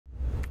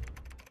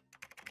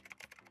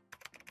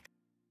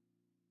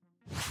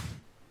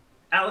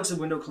Alex at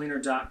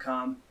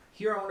windowcleaner.com.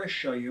 Here I want to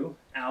show you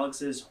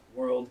Alex's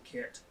World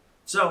Kit.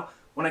 So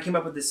when I came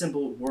up with this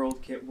simple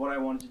World Kit, what I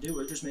wanted to do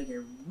was just make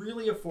a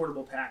really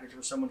affordable package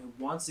for someone who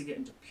wants to get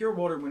into pure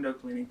water window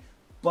cleaning,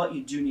 but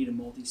you do need a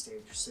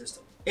multi-stage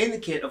system. In the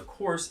kit, of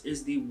course,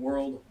 is the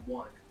World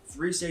 1.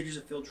 3 stages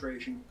of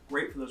filtration,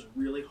 great for those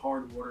really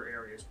hard water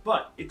areas,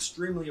 but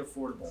extremely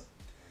affordable.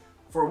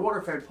 For a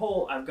water-fed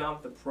pole, I've gone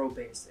with the Pro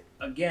Basic.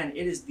 Again,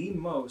 it is the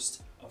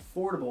most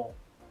affordable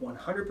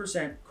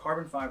 100%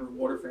 carbon fiber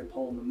water-fed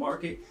pole in the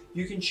market.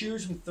 You can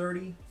choose from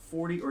 30,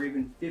 40, or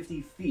even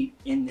 50 feet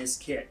in this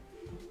kit.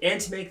 And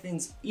to make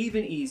things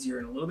even easier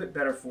and a little bit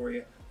better for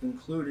you, we've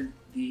included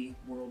the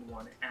World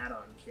 1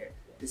 add-on kit.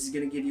 This is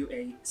going to give you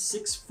a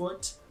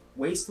 6-foot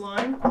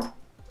waistline,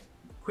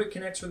 quick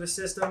connects for the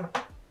system,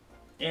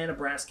 and a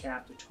brass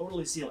cap to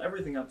totally seal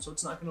everything up so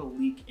it's not going to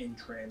leak in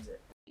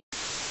transit.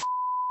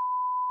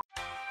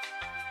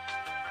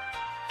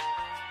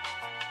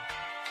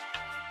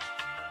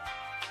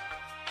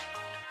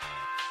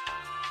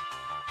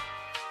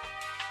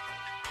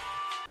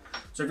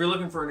 So if you're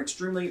looking for an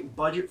extremely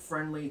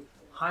budget-friendly,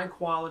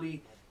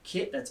 high-quality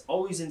kit that's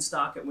always in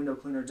stock at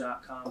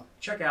windowcleaner.com,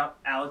 check out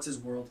Alex's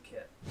World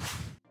Kit.